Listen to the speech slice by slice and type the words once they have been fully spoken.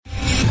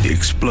The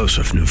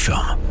explosive new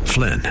film,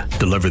 Flynn,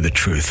 deliver the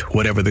truth,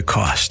 whatever the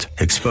cost,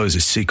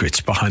 exposes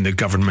secrets behind the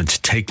government's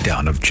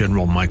takedown of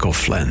General Michael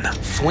Flynn.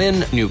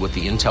 Flynn knew what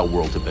the intel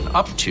world had been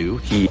up to.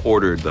 He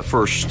ordered the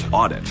first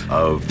audit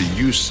of the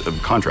use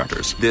of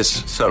contractors.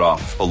 This set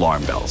off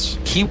alarm bells.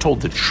 He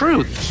told the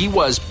truth. He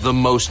was the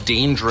most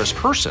dangerous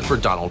person for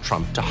Donald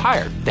Trump to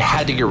hire. They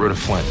had to get rid of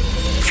Flynn.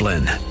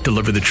 Flynn,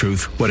 deliver the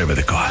truth, whatever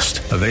the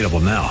cost. Available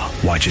now.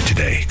 Watch it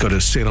today. Go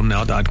to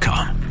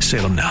salemnow.com.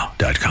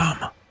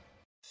 salemnow.com.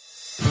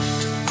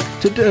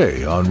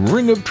 Today on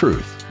Ring of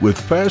Truth with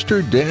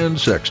Pastor Dan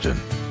Sexton.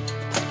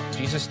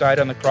 Jesus died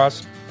on the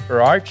cross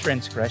for our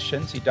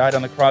transgressions. He died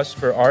on the cross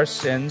for our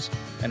sins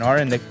and our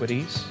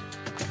iniquities.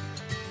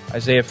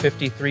 Isaiah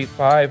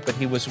 53:5, but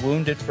he was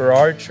wounded for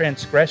our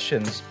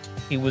transgressions.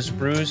 He was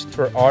bruised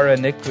for our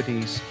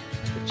iniquities.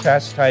 The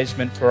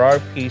chastisement for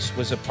our peace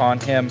was upon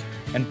him,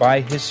 and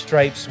by his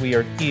stripes we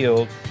are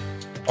healed.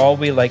 All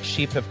we like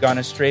sheep have gone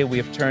astray. We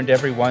have turned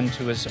everyone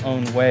to his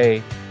own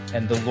way.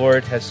 And the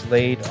Lord has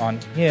laid on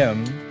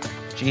him,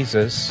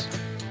 Jesus,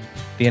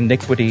 the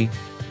iniquity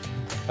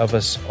of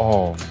us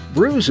all.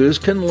 Bruises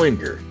can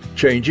linger,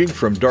 changing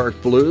from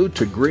dark blue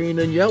to green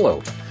and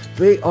yellow.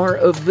 They are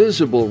a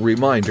visible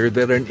reminder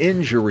that an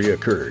injury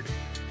occurred.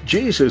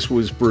 Jesus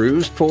was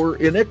bruised for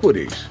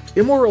iniquities,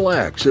 immoral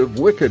acts of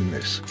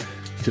wickedness.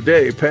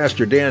 Today,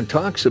 Pastor Dan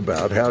talks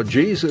about how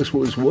Jesus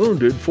was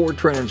wounded for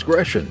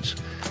transgressions,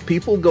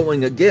 people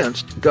going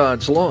against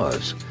God's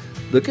laws.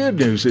 The good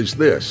news is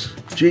this: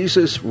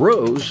 Jesus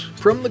rose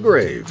from the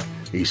grave.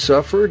 He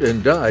suffered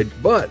and died,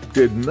 but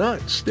did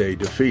not stay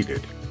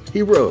defeated.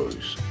 He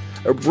rose.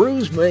 A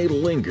bruise may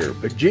linger,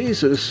 but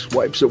Jesus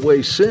wipes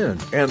away sin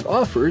and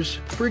offers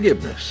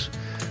forgiveness.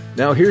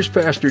 Now here's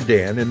Pastor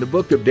Dan in the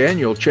book of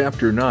Daniel,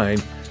 chapter 9,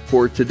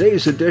 for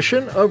today's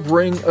edition of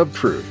Ring of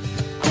Truth.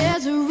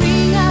 There's a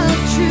ring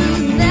of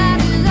truth that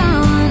is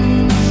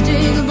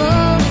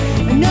unmistakable,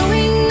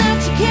 knowing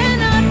that you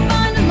cannot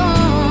find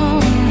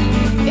alone.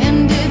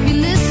 And if you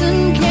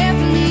listen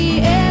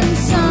carefully, and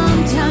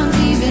sometimes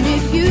even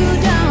if you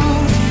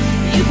don't,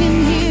 you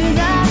can hear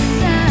that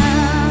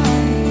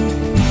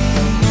sound.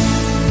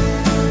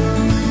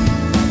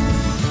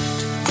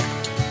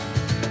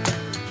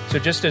 So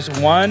just as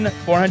one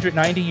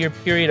 490-year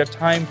period of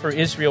time for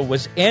Israel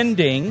was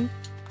ending,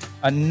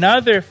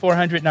 another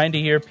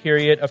 490-year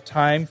period of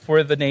time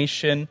for the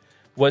nation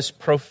was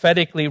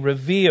prophetically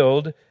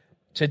revealed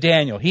to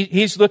Daniel.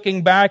 He's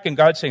looking back, and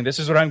God's saying, this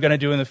is what I'm going to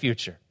do in the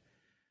future.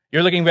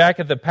 You're looking back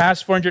at the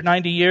past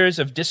 490 years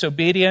of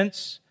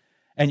disobedience,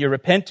 and you're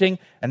repenting,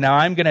 and now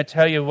I'm going to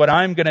tell you what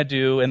I'm going to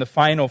do in the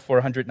final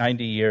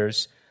 490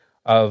 years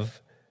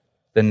of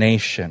the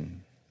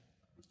nation.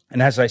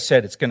 And as I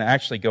said, it's going to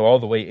actually go all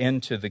the way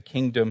into the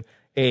kingdom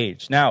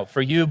age. Now,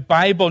 for you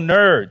Bible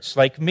nerds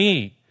like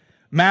me,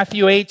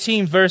 Matthew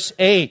 18, verse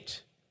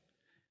 8,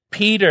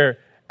 Peter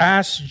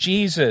asks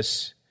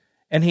Jesus,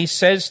 and he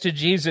says to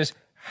Jesus,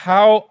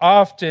 how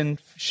often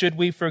should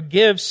we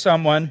forgive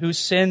someone who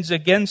sins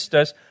against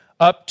us?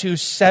 Up to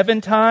 7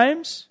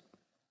 times?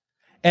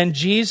 And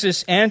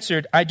Jesus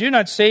answered, I do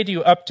not say to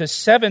you up to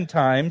 7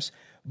 times,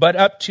 but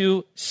up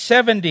to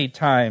 70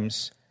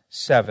 times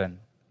 7.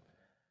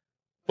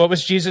 What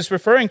was Jesus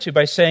referring to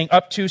by saying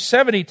up to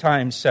 70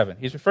 times 7?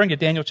 He's referring to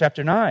Daniel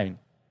chapter 9.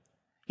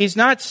 He's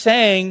not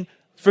saying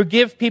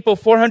forgive people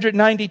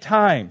 490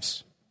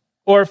 times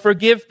or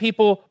forgive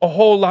people a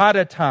whole lot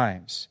of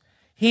times.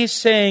 He's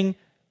saying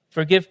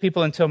forgive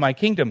people until my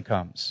kingdom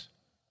comes,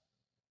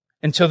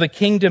 until the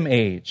kingdom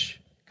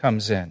age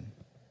comes in.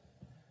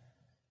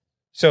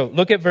 So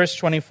look at verse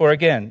 24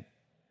 again.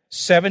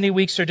 70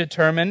 weeks are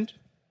determined.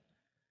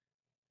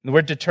 The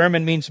word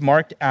determined means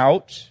marked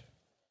out.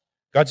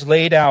 God's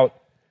laid out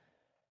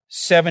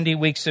 70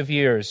 weeks of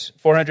years,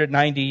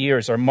 490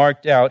 years are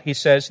marked out. He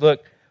says,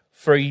 look,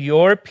 for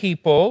your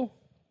people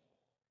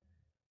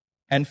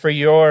and for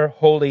your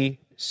holy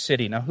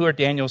city. Now, who are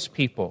Daniel's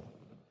people?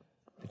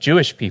 The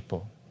Jewish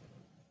people.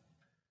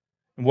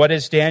 And what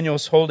is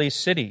Daniel's holy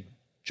city?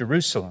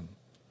 Jerusalem.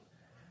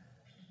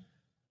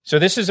 So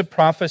this is a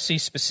prophecy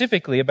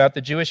specifically about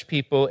the Jewish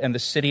people and the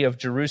city of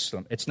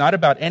Jerusalem. It's not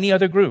about any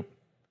other group.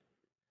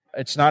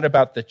 It's not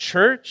about the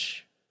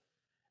church.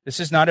 This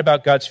is not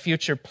about God's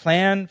future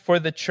plan for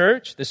the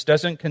church. This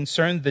doesn't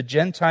concern the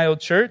Gentile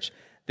church.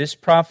 This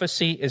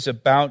prophecy is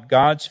about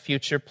God's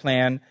future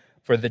plan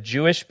for the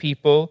Jewish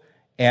people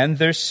and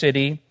their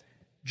city,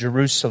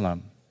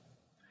 Jerusalem.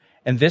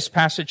 And this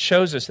passage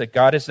shows us that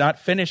God is not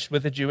finished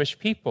with the Jewish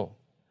people,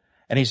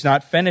 and He's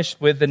not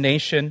finished with the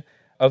nation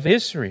of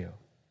Israel.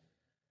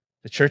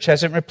 The church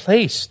hasn't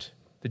replaced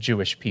the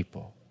Jewish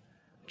people.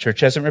 The church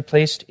hasn't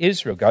replaced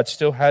Israel. God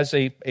still has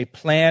a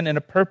plan and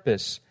a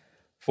purpose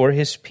for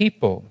His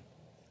people.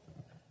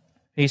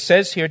 He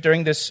says here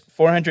during this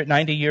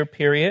 490-year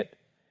period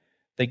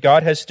that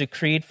God has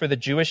decreed for the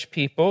Jewish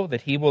people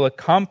that He will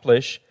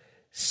accomplish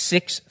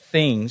 6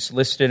 things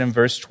listed in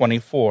verse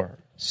 24.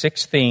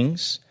 6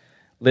 things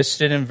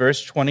listed in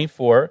verse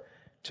 24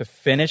 to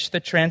finish the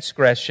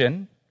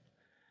transgression,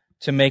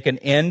 to make an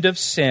end of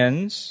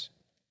sins,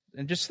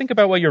 And just think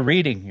about what you're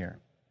reading here.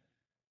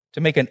 To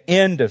make an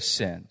end of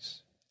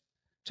sins,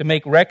 to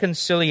make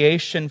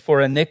reconciliation for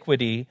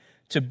iniquity,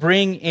 to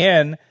bring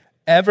in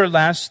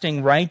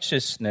everlasting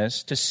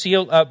righteousness, to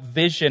seal up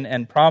vision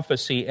and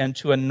prophecy, and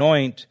to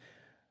anoint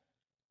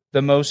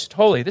the most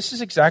holy. This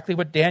is exactly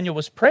what Daniel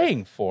was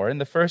praying for in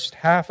the first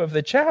half of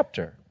the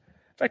chapter.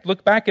 In fact,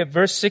 look back at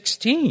verse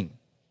 16.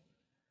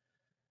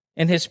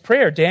 In his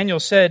prayer, Daniel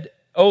said,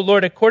 "O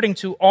Lord, according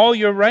to all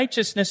your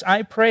righteousness,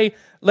 I pray,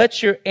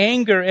 let your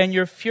anger and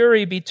your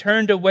fury be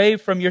turned away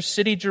from your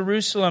city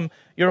Jerusalem,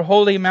 your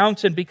holy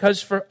mountain,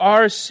 because for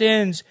our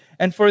sins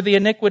and for the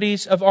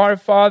iniquities of our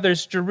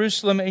fathers,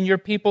 Jerusalem and your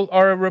people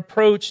are a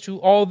reproach to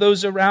all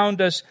those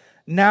around us.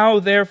 Now,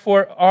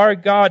 therefore, our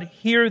God,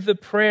 hear the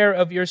prayer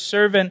of your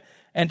servant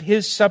and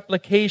his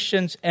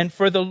supplications, and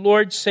for the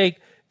Lord's sake,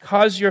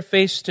 cause your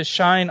face to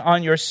shine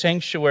on your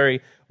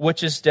sanctuary,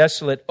 which is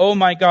desolate. O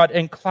my God,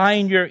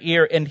 incline your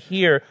ear and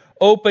hear.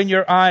 Open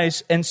your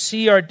eyes and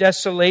see our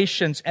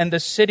desolations and the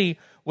city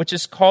which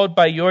is called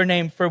by your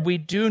name. For we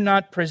do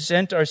not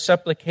present our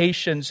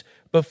supplications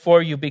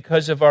before you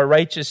because of our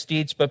righteous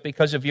deeds, but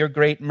because of your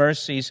great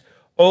mercies.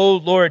 O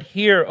Lord,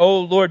 hear. O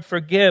Lord,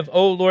 forgive.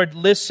 O Lord,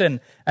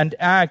 listen and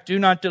act. Do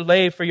not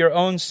delay for your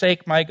own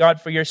sake, my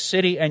God, for your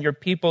city and your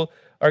people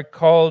are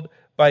called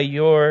by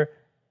your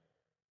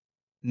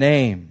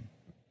name."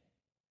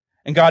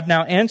 And God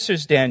now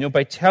answers Daniel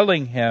by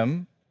telling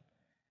him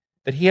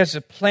that he has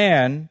a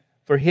plan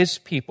for his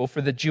people,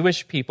 for the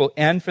Jewish people,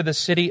 and for the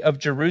city of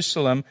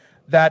Jerusalem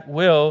that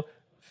will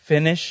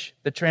finish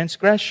the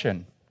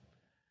transgression,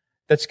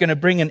 that's going to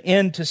bring an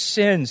end to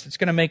sins, that's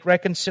going to make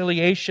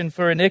reconciliation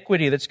for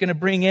iniquity, that's going to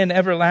bring in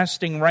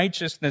everlasting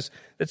righteousness,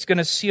 that's going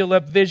to seal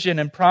up vision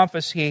and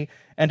prophecy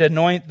and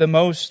anoint the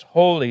most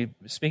holy,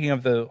 speaking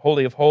of the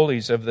Holy of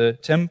Holies of the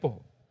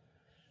temple.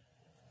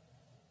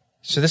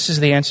 So this is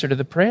the answer to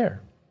the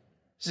prayer.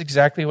 This is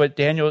exactly what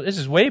this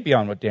is way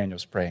beyond what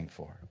Daniel's praying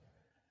for.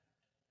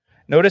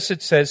 Notice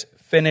it says,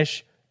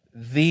 finish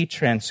the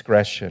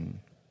transgression.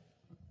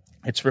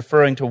 It's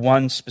referring to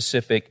one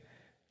specific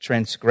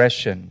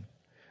transgression.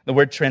 The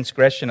word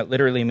transgression, it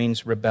literally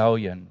means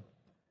rebellion.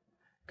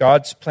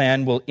 God's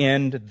plan will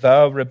end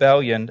the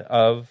rebellion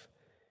of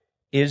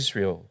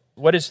Israel.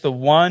 What is the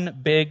one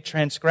big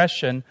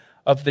transgression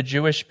of the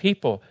Jewish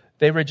people?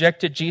 They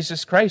rejected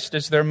Jesus Christ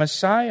as their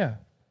Messiah.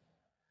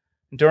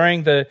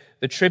 During the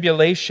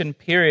tribulation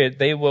period,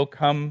 they will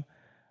come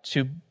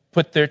to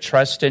put their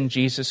trust in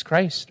Jesus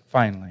Christ,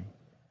 finally.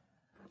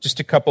 Just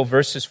a couple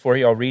verses for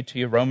you. I'll read to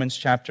you Romans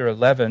chapter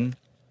 11.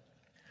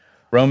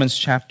 Romans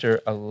chapter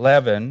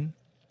 11,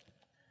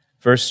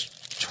 verse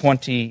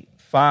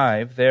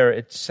 25. There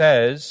it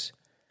says,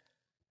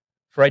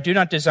 "For I do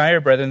not desire,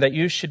 brethren, that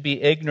you should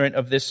be ignorant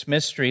of this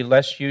mystery,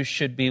 lest you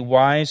should be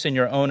wise in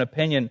your own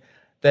opinion,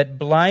 that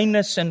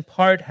blindness in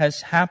part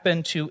has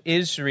happened to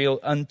Israel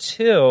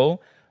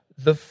until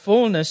the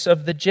fullness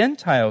of the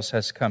Gentiles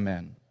has come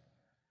in.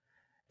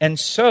 And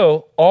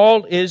so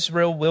all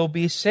Israel will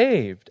be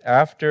saved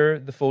after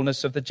the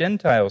fullness of the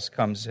Gentiles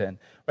comes in."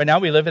 Right now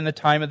we live in the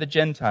time of the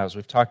Gentiles.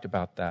 We've talked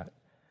about that.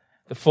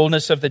 The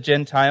fullness of the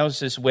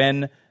Gentiles is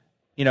when,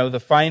 the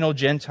final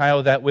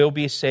Gentile that will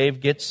be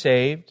saved gets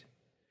saved.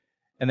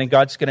 And then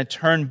God's going to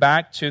turn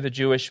back to the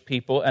Jewish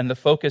people, and the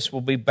focus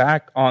will be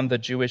back on the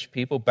Jewish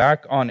people,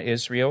 back on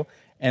Israel,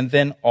 and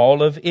then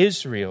all of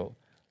Israel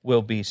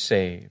will be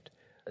saved.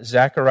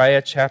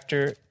 Zechariah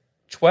chapter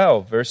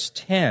 12, verse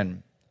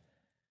 10.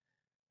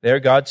 There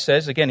God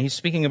says, again, he's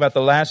speaking about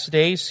the last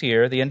days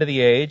here, the end of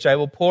the age, "I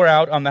will pour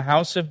out on the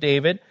house of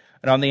David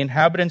and on the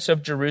inhabitants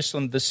of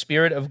Jerusalem the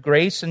spirit of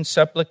grace and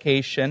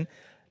supplication."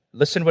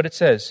 Listen what it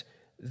says.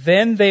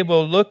 "Then they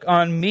will look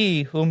on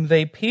me whom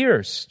they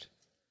pierced.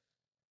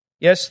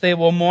 Yes, they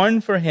will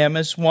mourn for him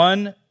as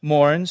one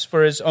mourns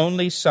for his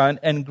only son,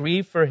 and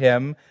grieve for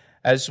him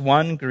as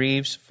one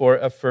grieves for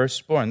a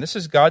firstborn." This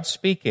is God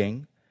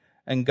speaking,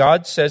 and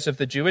God says of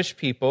the Jewish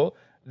people,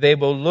 "They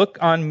will look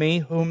on me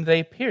whom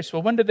they pierced."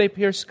 Well, when did they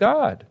pierce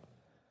God?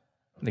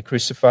 They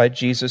crucified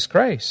Jesus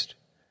Christ.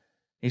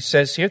 He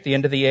says here at the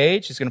end of the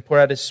age, he's going to pour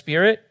out his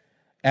Spirit,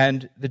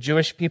 and the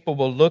Jewish people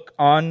will look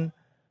on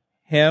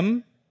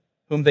him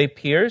whom they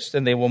pierced,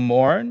 and they will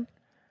mourn.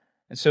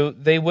 And so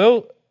they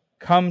will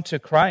come to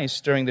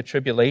Christ during the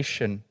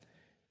tribulation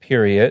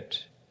period,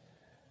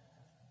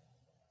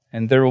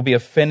 and there will be a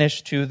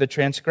finish to the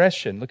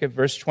transgression. Look at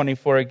verse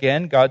 24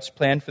 again. God's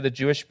plan for the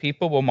Jewish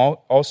people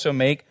will also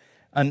make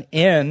an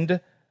end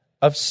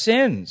of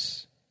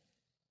sins.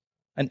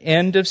 An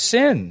end of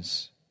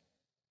sins.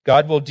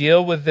 God will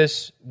deal with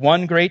this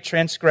one great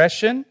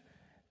transgression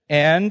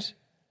and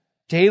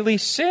daily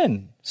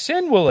sin.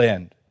 Sin will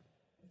end.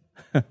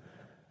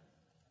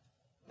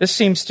 This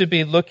seems to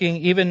be looking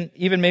even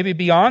maybe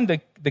beyond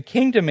the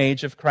kingdom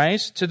age of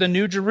Christ to the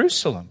New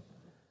Jerusalem,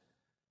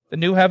 the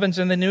new heavens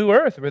and the new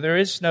earth, where there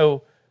is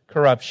no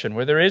corruption,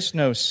 where there is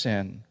no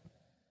sin.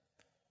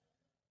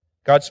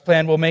 God's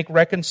plan will make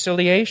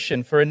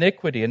reconciliation for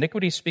iniquity.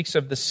 Iniquity speaks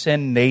of the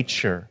sin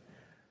nature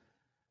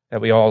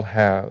that we all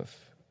have.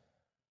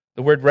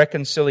 The word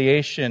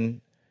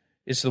reconciliation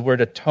is the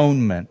word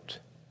atonement.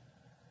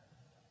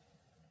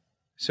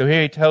 So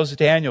here he tells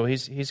Daniel,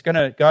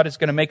 God is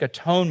going to make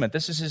atonement.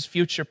 This is his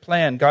future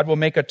plan. God will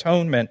make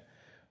atonement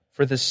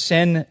for the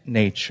sin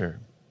nature.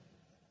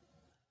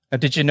 Now,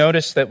 did you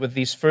notice that with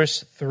these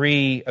first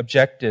three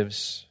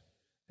objectives,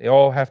 they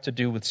all have to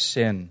do with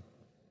sin?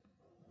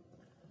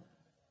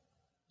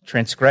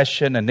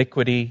 Transgression,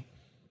 iniquity,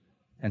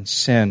 and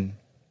sin.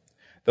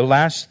 The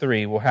last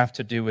three will have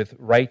to do with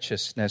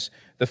righteousness.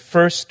 The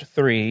first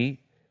three,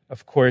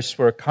 of course,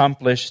 were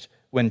accomplished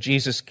when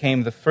Jesus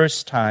came the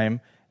first time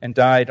and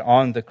died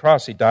on the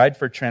cross. He died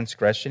for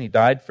transgression. He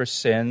died for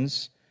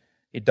sins.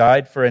 He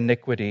died for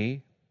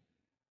iniquity.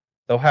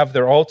 They'll have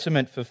their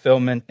ultimate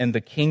fulfillment in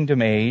the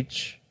kingdom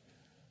age.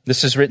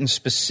 This is written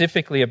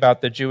specifically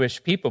about the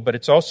Jewish people, but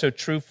it's also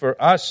true for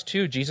us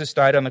too. Jesus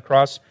died on the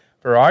cross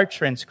for our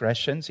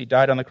transgressions. He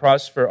died on the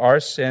cross for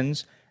our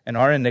sins and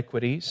our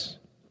iniquities.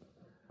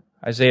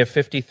 Isaiah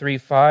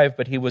 53:5,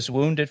 but he was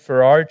wounded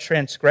for our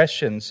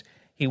transgressions.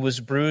 He was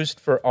bruised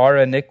for our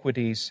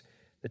iniquities.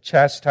 The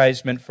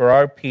chastisement for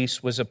our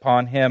peace was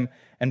upon him,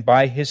 and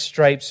by his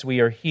stripes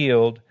we are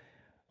healed.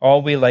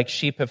 All we like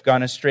sheep have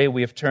gone astray.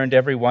 We have turned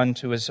every one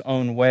to his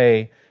own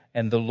way,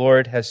 and the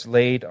Lord has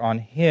laid on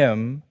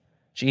him,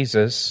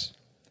 Jesus,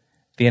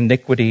 the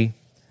iniquity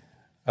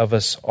of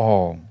us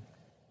all.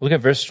 Look at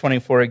verse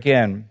 24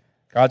 again.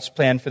 God's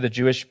plan for the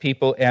Jewish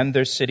people and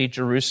their city,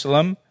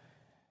 Jerusalem,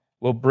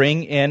 will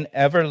bring in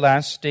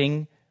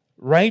everlasting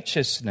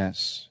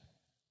righteousness.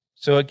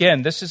 So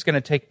again, this is going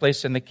to take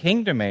place in the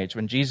kingdom age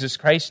when Jesus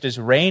Christ is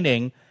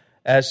reigning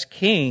as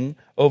king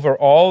over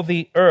all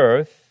the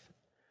earth.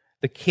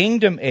 The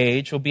kingdom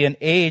age will be an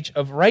age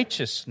of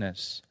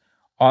righteousness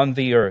on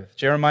the earth.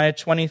 Jeremiah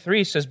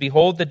 23 says,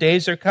 behold, the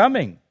days are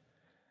coming,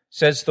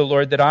 says the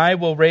Lord, that I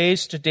will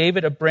raise to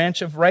David a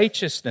branch of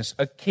righteousness.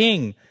 A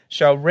king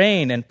shall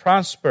reign and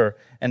prosper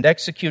and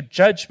execute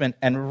judgment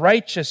and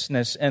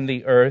righteousness in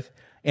the earth.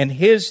 In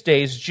his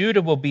days,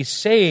 Judah will be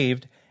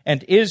saved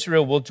and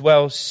Israel will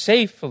dwell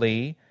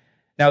safely.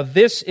 Now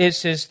this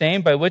is his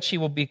name by which he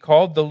will be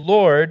called, the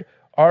Lord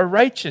our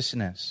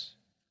righteousness.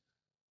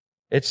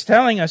 It's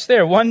telling us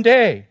there, one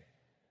day,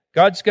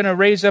 God's going to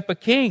raise up a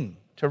king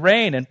to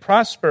reign and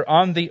prosper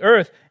on the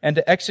earth and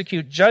to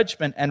execute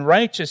judgment and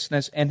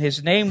righteousness, and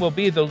his name will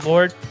be the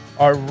Lord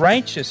our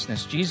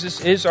righteousness.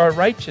 Jesus is our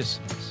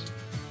righteousness,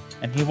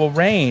 and he will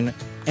reign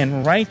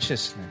in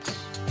righteousness.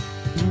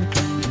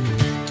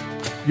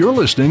 You're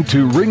listening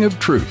to Ring of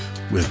Truth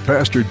with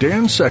Pastor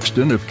Dan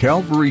Sexton of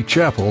Calvary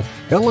Chapel,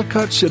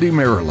 Ellicott City,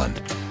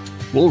 Maryland.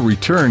 We'll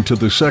return to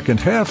the second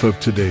half of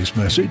today's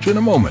message in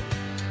a moment.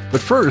 But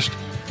first,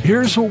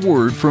 here's a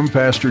word from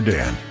Pastor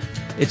Dan.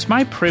 It's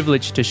my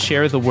privilege to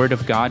share the Word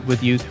of God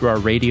with you through our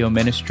radio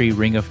ministry,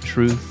 Ring of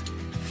Truth.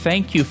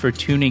 Thank you for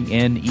tuning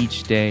in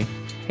each day.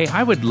 Hey,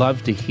 I would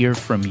love to hear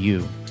from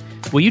you.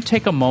 Will you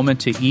take a moment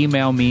to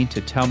email me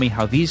to tell me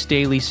how these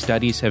daily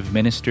studies have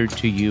ministered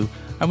to you?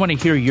 I want to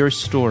hear your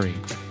story.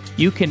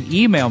 You can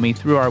email me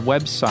through our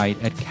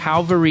website at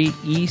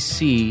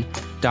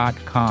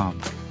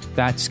calvaryec.com.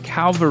 That's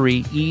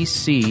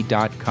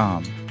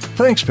calvaryec.com.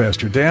 Thanks,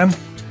 Pastor Dan.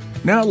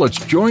 Now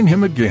let's join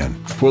him again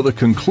for the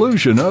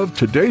conclusion of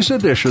today's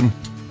edition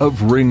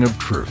of Ring of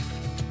Truth.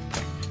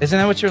 Isn't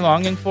that what you're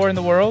longing for in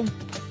the world?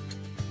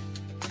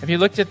 Have you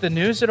looked at the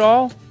news at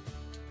all?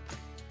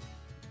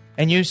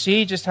 And you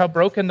see just how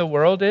broken the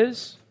world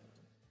is?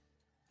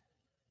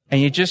 And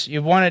you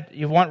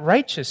want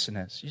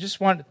righteousness. You just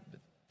want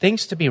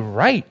things to be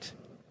right.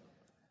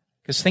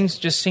 Because things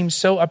just seem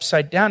so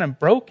upside down and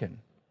broken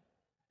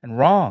and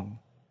wrong.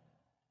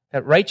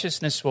 That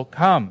righteousness will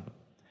come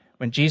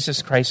when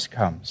Jesus Christ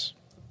comes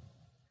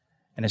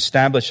and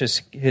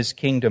establishes his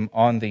kingdom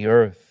on the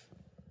earth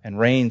and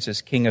reigns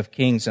as King of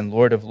Kings and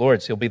Lord of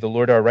Lords. He'll be the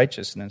Lord our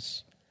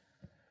righteousness.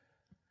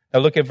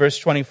 Now look at verse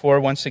 24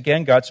 once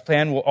again. God's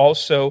plan will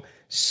also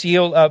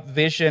seal up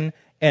vision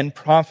and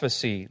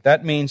prophecy.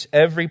 That means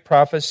every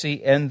prophecy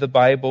in the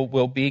Bible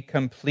will be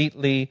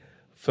completely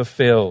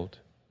fulfilled.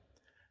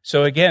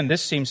 So again,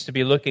 this seems to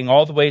be looking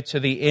all the way to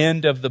the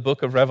end of the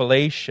book of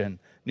Revelation.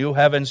 New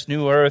heavens,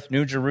 new earth,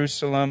 new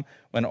Jerusalem,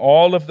 when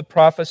all of the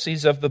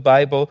prophecies of the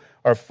Bible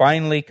are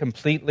finally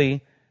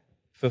completely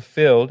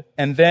fulfilled.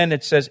 And then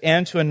it says,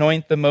 and to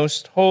anoint the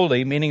most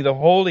holy, meaning the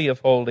Holy of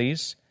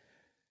Holies,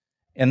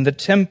 in the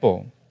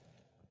temple.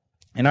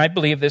 And I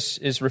believe this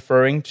is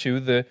referring to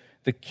the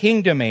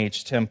kingdom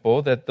age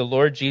temple that the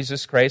Lord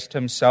Jesus Christ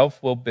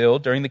himself will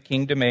build during the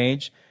kingdom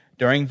age,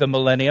 during the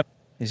millennium.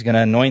 He's going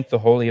to anoint the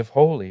Holy of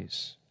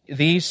Holies.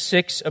 These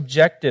 6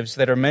 objectives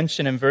that are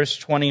mentioned in verse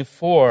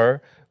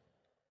 24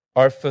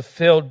 are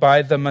fulfilled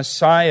by the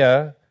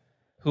Messiah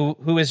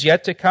who is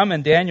yet to come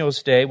in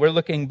Daniel's day. We're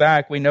looking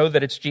back. We know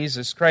that it's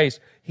Jesus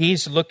Christ.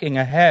 He's looking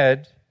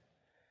ahead.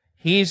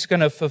 He's going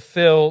to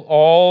fulfill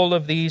all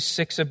of these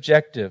 6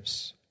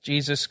 objectives,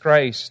 Jesus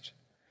Christ.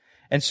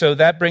 And so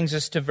that brings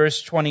us to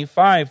verse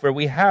 25, where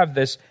we have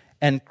this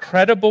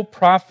incredible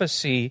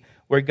prophecy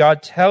where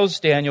God tells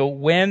Daniel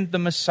when the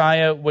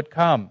Messiah would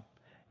come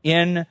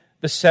in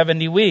the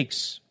 70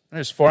 weeks.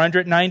 There's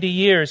 490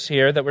 years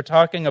here that we're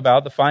talking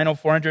about, the final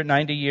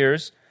 490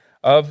 years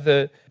of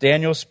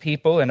Daniel's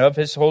people and of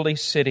his holy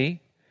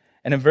city.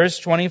 And in verse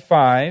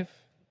 25,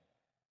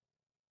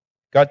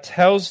 God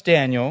tells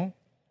Daniel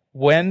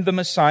when the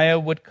Messiah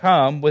would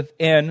come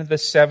within the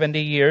 70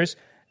 years,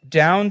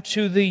 down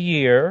to the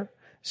year.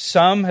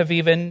 Some have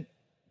even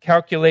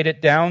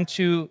calculated down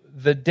to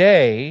the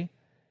day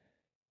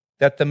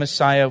that the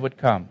Messiah would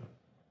come.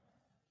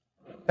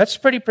 That's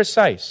pretty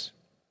precise.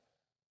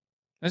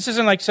 This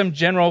isn't like some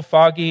general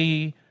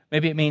foggy,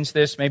 maybe it means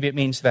this, maybe it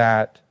means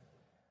that.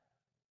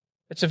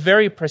 It's a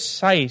very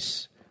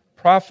precise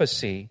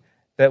prophecy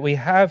that we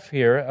have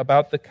here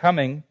about the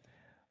coming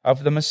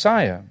of the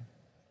Messiah.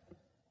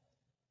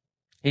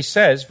 He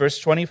says, verse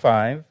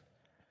 25,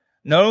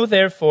 "Know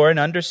therefore and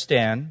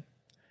understand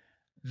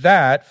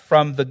that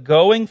from the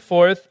going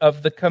forth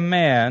of the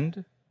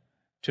command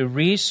to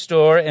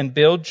restore and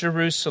build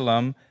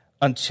Jerusalem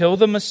until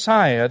the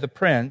Messiah, the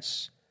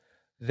Prince,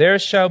 there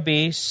shall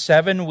be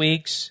 7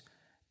 weeks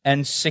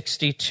and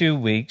 62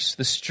 weeks.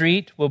 The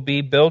street will be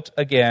built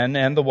again,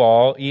 and the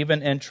wall,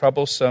 even in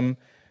troublesome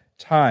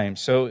times."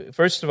 So,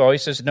 first of all, he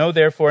says, know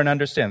therefore and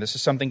understand. This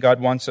is something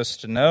God wants us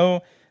to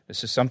know.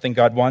 This is something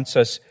God wants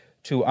us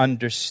to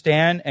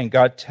understand. And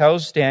God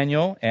tells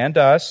Daniel and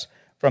us,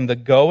 from the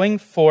going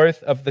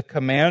forth of the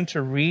command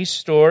to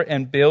restore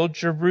and build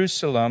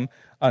Jerusalem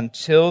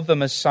until the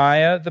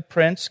Messiah, the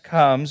Prince,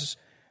 comes,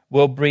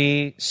 will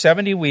be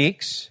 70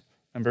 weeks.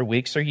 Remember,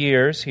 weeks are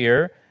years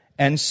here.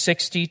 And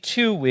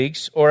 62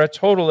 weeks, or a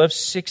total of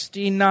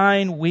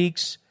 69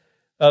 weeks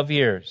of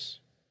years.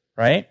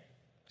 Right?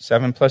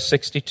 7 plus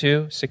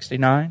 62,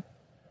 69.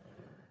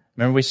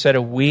 Remember we said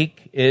a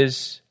week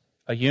is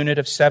a unit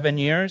of 7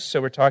 years, so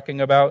we're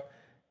talking about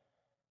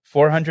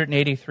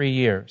 483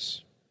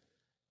 years.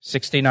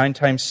 69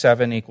 times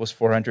 7 equals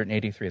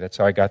 483. That's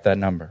how I got that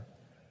number.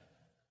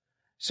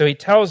 So he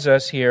tells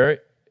us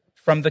here,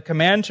 from the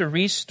command to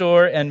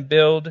restore and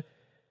build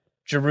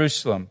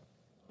Jerusalem,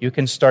 you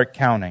can start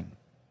counting.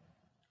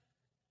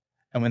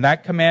 And when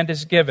that command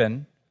is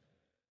given,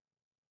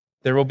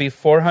 there will be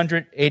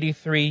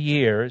 483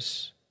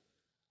 years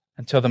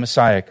until the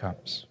Messiah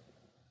comes.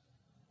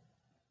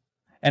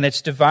 And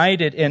it's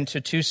divided into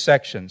 2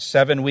 sections,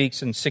 7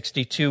 weeks and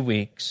 62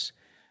 weeks,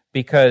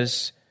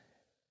 because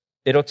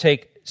it'll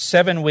take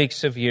 7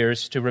 weeks of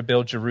years to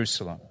rebuild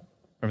Jerusalem.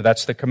 Remember,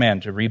 that's the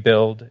command, to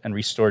rebuild and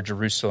restore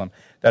Jerusalem.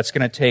 That's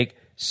going to take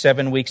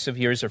 7 weeks of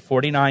years, or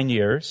 49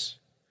 years.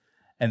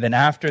 And then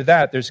after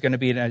that, there's going to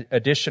be an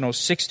additional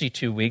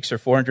 62 weeks, or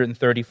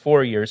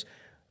 434 years.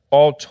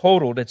 All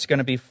totaled, it's going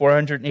to be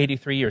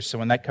 483 years. So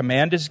when that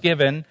command is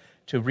given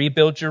to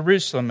rebuild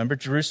Jerusalem, remember,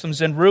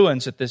 Jerusalem's in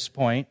ruins at this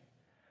point,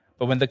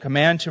 but when the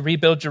command to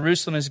rebuild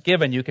Jerusalem is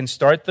given, you can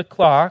start the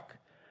clock,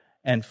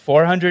 and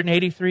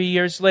 483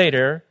 years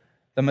later,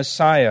 the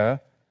Messiah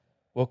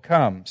will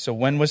come. So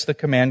when was the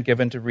command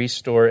given to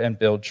restore and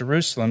build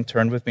Jerusalem?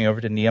 Turn with me over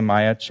to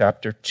Nehemiah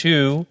chapter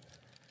 2.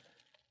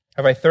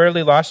 Have I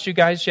thoroughly lost you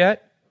guys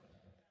yet?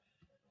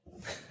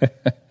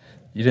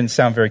 You didn't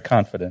sound very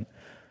confident.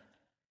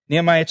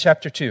 Nehemiah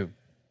chapter 2.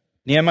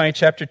 Nehemiah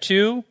chapter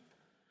 2,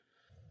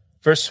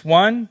 verse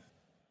 1.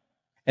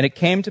 "And it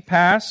came to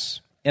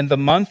pass in the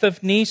month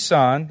of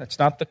Nisan," that's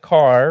not the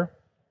car,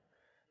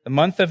 the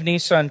month of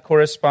Nisan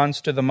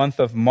corresponds to the month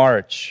of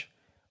March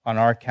on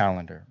our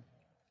calendar.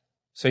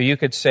 So you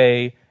could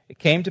say, it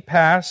came to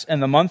pass in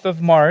the month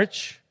of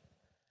March,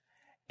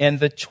 in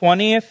the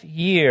 20th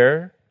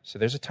year, so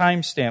there's a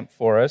timestamp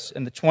for us,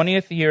 in the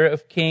 20th year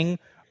of King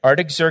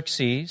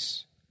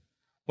Artaxerxes,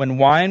 when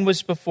wine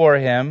was before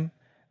him,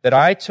 that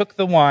I took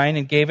the wine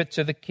and gave it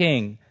to the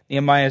king.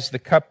 Nehemiah is the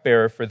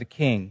cupbearer for the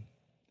king.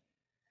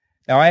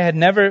 Now I had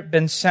never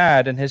been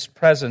sad in his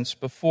presence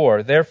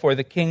before. Therefore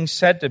the king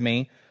said to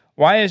me,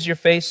 "Why is your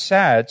face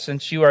sad,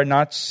 since you are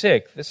not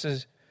sick? This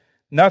is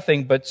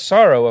nothing but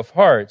sorrow of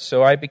heart."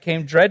 So I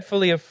became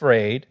dreadfully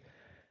afraid,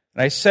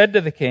 and I said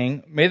to the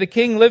king, "May the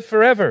king live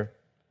forever.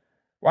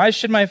 Why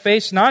should my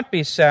face not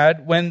be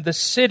sad when the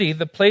city,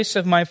 the place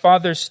of my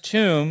father's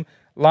tomb,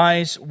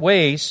 lies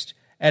waste,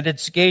 and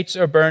its gates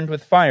are burned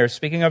with fire?"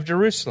 Speaking of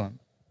Jerusalem.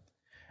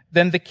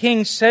 Then the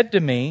king said to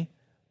me,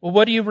 "Well,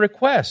 what do you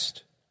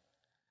request?"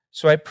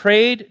 So I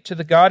prayed to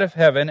the God of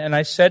heaven, and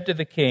I said to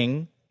the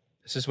king,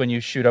 this is when you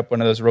shoot up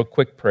one of those real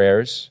quick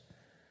prayers,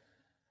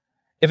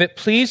 "If it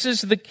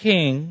pleases the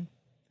king,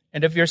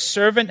 and if your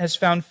servant has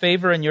found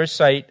favor in your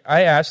sight,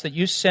 I ask that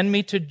you send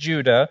me to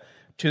Judah,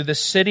 to the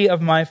city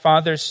of my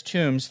father's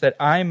tombs, that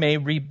I may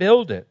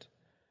rebuild it."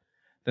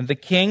 Then the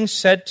king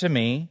said to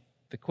me,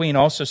 the queen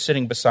also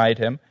sitting beside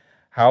him,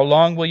 "How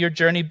long will your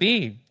journey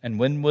be, and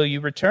when will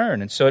you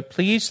return?" And so it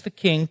pleased the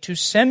king to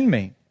send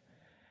me.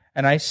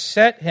 And I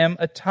set him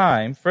a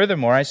time.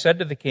 Furthermore, I said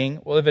to the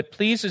king, "Well, if it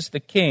pleases the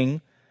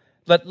king,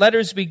 let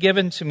letters be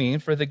given to me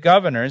for the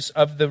governors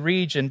of the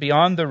region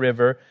beyond the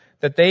river,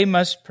 that they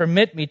must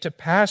permit me to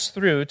pass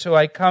through till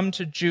I come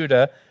to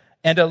Judah,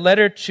 and a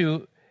letter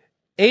to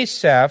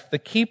Asaph, the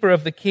keeper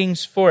of the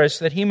king's forest,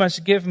 that he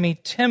must give me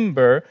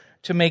timber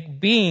to make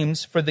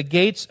beams for the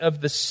gates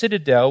of the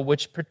citadel,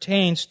 which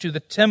pertains to the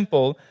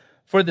temple,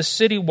 for the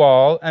city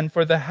wall, and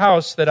for the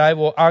house that I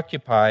will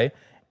occupy.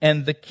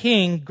 And the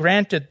king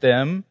granted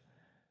them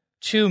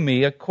to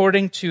me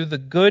according to the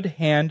good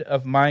hand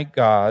of my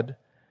God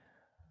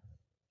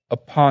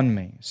upon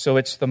me. So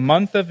it's the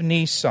month of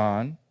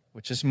Nisan,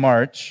 which is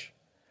March,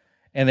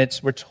 and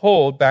we're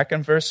told back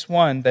in verse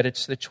 1 that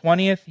it's the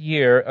 20th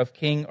year of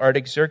King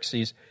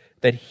Artaxerxes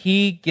that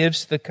he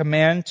gives the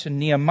command to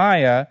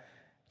Nehemiah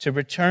to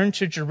return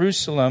to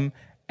Jerusalem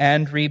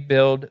and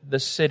rebuild the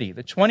city.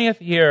 The 20th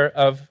year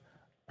of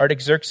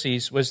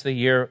Artaxerxes was the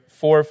year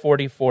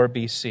 444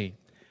 BC.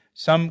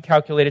 Some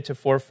calculate it to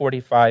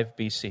 445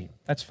 BC.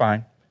 That's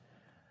fine.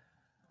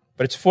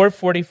 But it's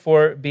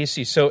 444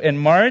 BC. So in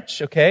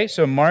March,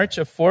 March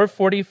of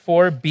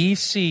 444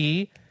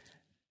 BC,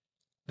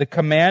 the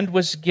command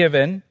was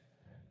given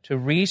to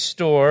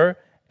restore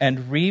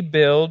and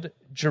rebuild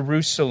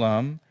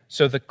Jerusalem.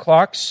 So the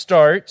clock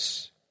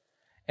starts,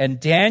 and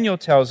Daniel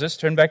tells us,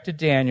 turn back to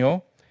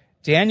Daniel,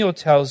 Daniel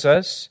tells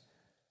us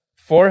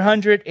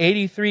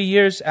 483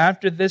 years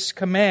after this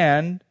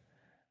command,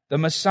 the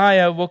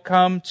Messiah will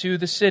come to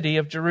the city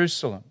of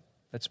Jerusalem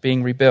that's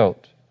being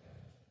rebuilt.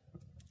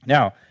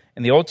 Now,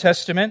 in the Old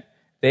Testament,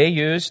 they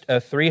used a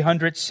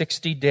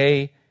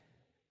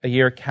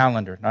 360-day-a-year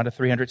calendar, not a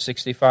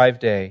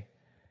 365-day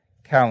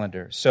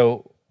calendar.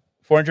 So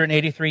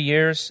 483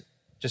 years,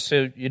 just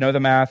so you know the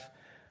math,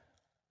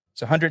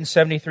 it's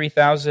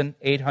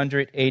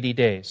 173,880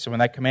 days. So when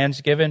that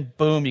command's given,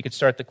 boom, you can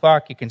start the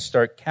clock. You can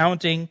start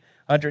counting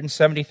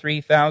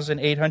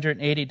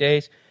 173,880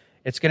 days.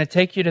 It's going to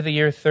take you to the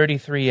year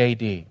 33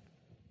 AD.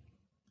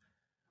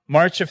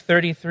 March of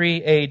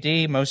 33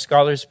 AD, most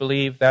scholars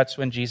believe that's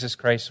when Jesus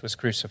Christ was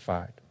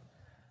crucified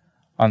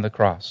on the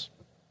cross.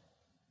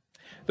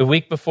 The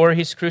week before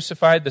he's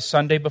crucified, the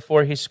Sunday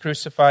before he's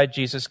crucified,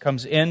 Jesus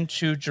comes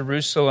into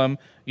Jerusalem.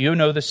 You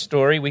know the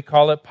story. We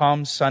call it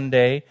Palm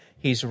Sunday.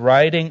 He's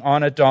riding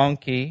on a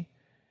donkey,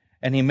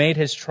 and he made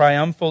his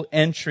triumphal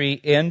entry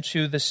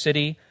into the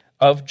city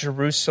of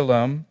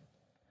Jerusalem.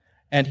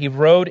 And he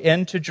rode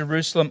into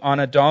Jerusalem on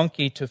a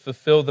donkey to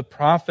fulfill the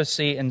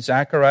prophecy in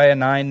Zechariah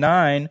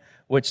 9:9,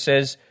 which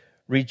says,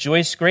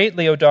 "Rejoice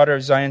greatly, O daughter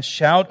of Zion.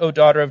 Shout, O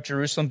daughter of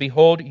Jerusalem.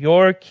 Behold,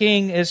 your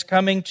king is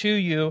coming to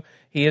you.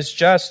 He is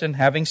just and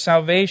having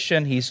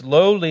salvation. He's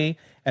lowly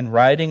and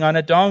riding on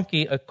a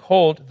donkey, a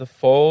colt, the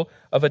foal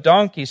of a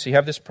donkey." So you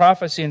have this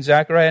prophecy in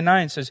Zechariah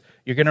 9. It says,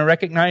 you're going to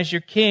recognize your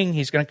king.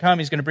 He's going to come.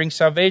 He's going to bring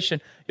salvation.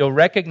 You'll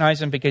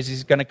recognize him because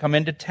he's going to come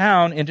into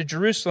town, into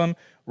Jerusalem,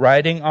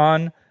 riding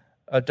on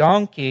a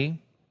donkey.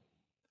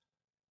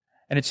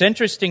 And it's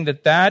interesting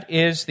that that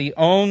is the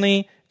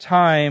only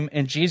time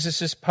in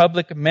Jesus'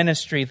 public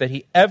ministry that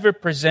he ever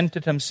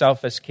presented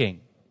himself as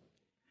king.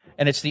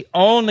 And it's the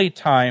only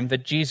time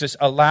that Jesus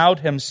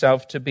allowed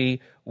himself to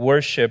be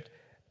worshipped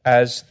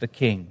as the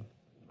king.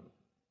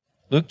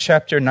 Luke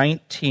chapter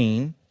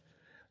 19,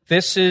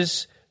 this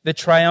is the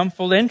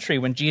triumphal entry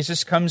when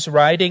Jesus comes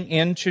riding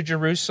into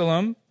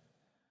Jerusalem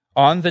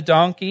on the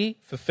donkey,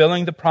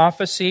 fulfilling the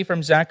prophecy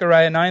from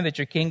Zechariah 9 that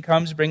your king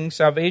comes bringing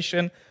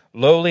salvation,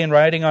 lowly and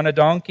riding on a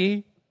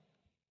donkey.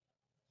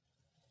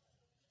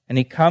 And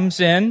he comes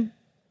in,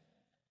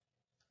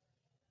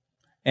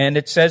 and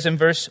it says in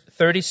verse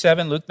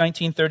 37, Luke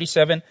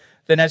 19:37,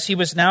 "Then as he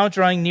was now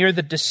drawing near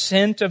the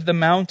descent of the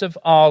Mount of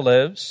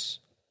Olives,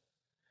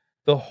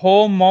 the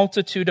whole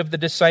multitude of the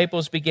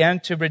disciples began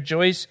to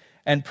rejoice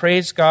and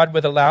praise God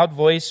with a loud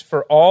voice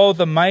for all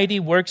the mighty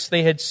works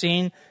they had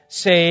seen,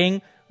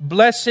 saying,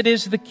 'Blessed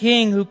is the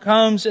King who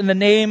comes in the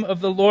name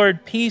of the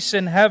Lord, peace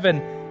in heaven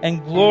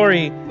and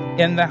glory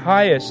in the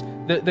highest.'"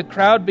 The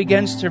crowd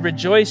begins to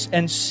rejoice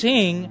and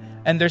sing,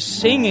 and they're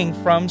singing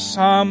from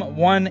Psalm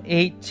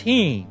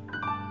 118.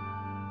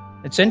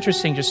 It's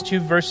interesting, just 2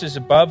 verses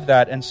above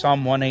that in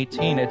Psalm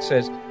 118, it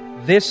says,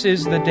 "This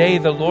is the day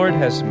the Lord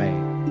has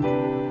made,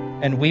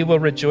 and we will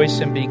rejoice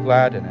and be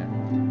glad in it."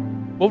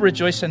 We'll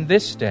rejoice in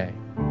this day.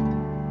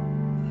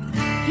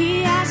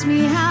 He asked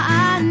me how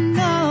I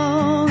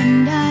know,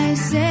 and I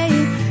say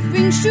it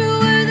rings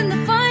truer than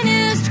the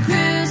finest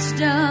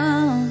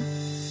crystal.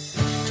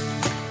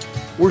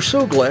 We're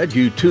so glad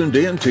you tuned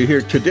in to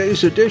hear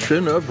today's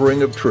edition of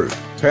Ring of Truth.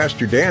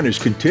 Pastor Dan is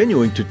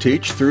continuing to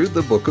teach through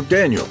the book of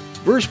Daniel,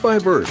 verse by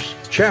verse,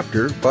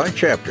 chapter by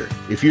chapter.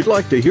 If you'd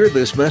like to hear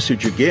this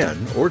message again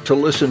or to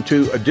listen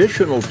to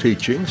additional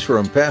teachings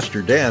from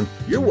Pastor Dan,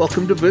 you're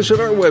welcome to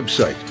visit our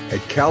website at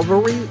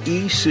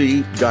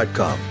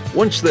calvaryec.com.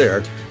 Once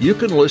there, you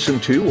can listen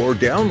to or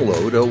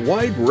download a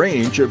wide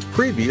range of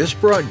previous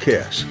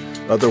broadcasts.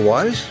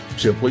 Otherwise,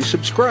 simply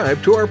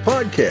subscribe to our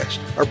podcast.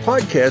 Our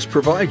podcast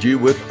provides you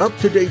with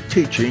up-to-date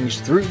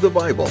teachings through the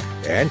Bible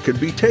and can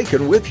be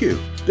taken with you.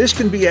 This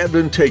can be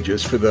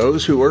advantageous for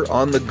those who are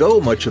on the go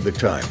much of the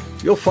time.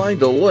 You'll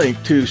find a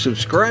link to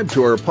subscribe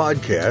to our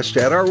podcast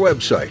at our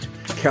website,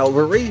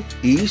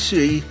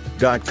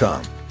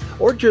 calvaryec.com,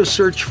 or just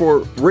search for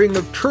Ring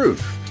of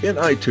Truth in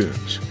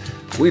iTunes.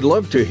 We'd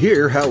love to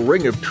hear how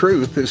Ring of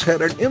Truth has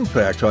had an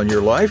impact on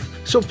your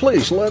life, so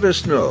please let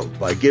us know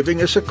by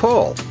giving us a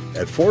call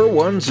at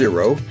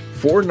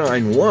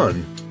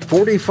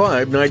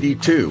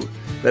 410-491-4592.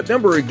 That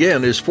number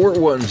again is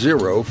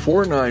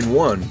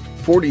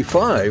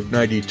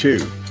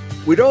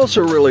 410-491-4592. We'd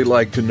also really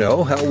like to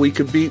know how we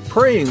could be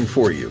praying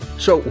for you.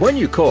 So when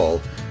you call,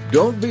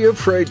 don't be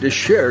afraid to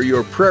share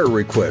your prayer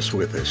requests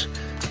with us.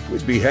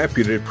 We'd be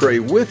happy to pray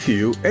with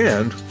you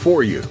and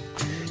for you.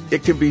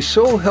 It can be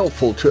so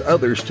helpful to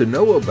others to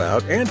know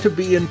about and to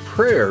be in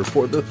prayer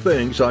for the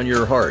things on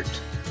your heart.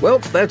 Well,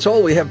 that's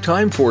all we have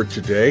time for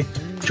today.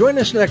 Join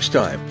us next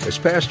time as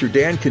Pastor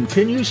Dan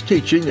continues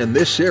teaching in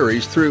this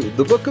series through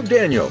the book of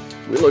Daniel.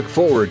 We look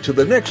forward to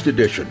the next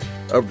edition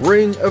of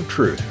Ring of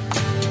Truth.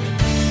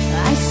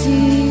 I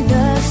see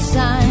the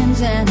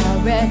signs and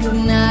I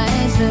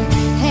recognize the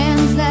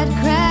hands that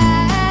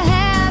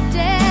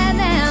crafted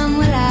them.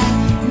 Well,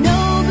 I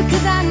know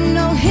because I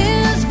know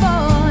His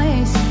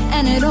voice,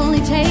 and it only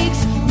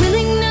takes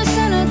willingness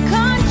and a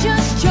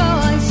conscious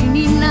choice. You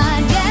need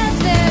not guess,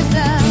 there's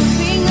a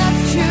ring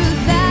of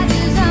truth that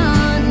is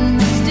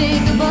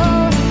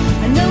unmistakable,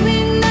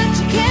 knowing that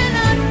you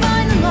cannot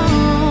find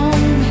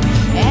alone.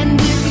 And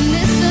if you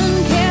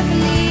listen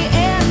carefully,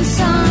 and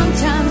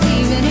sometimes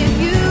even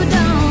if you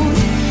don't,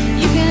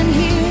 you can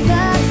hear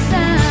the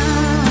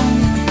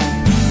sound.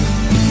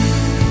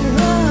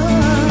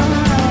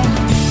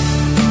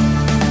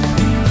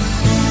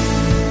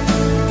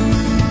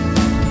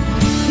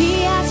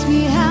 He asked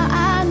me how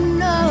I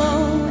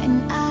know,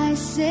 and I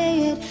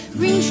say it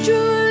rings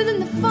truer than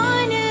the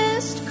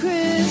finest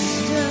crystal.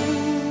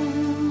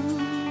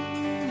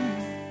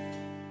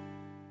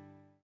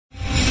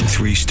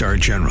 3-star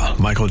General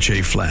Michael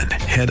J. Flynn,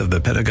 head of the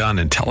Pentagon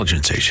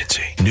Intelligence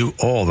Agency, knew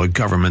all the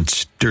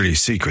government's dirty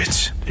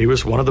secrets. He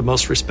was one of the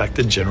most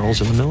respected generals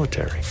in the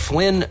military.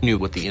 Flynn knew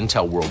what the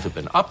intel world had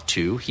been up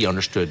to. He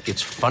understood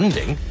its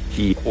funding.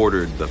 He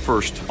ordered the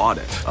first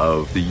audit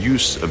of the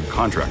use of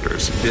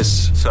contractors.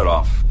 This set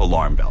off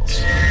alarm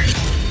bells.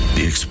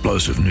 The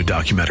explosive new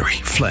documentary,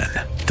 Flynn,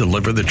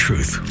 Deliver the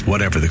Truth,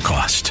 Whatever the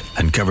Cost,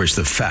 uncovers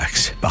the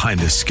facts behind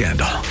this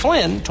scandal.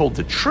 Flynn told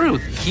the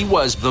truth. He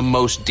was the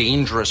most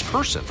dangerous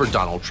person for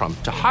Donald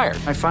Trump to hire.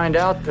 I find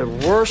out the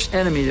worst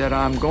enemy that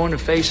I'm going to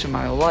face in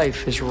my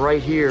life is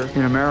right here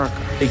in America.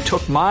 They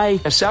took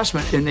my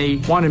assessment and they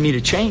wanted me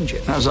to change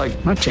it. And I was like,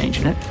 I'm not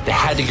changing it. They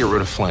had to get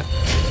rid of Flynn.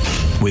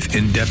 With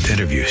in-depth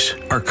interviews,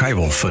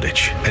 archival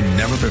footage, and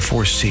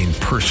never-before-seen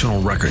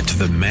personal records of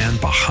the man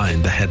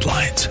behind the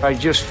headlines. I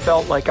just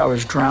felt like I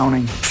was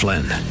drowning.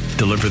 Flynn,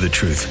 Deliver the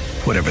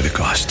Truth, Whatever the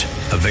Cost.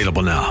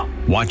 Available now.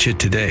 Watch it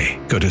today.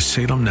 Go to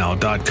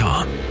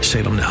salemnow.com.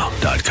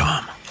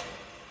 salemnow.com.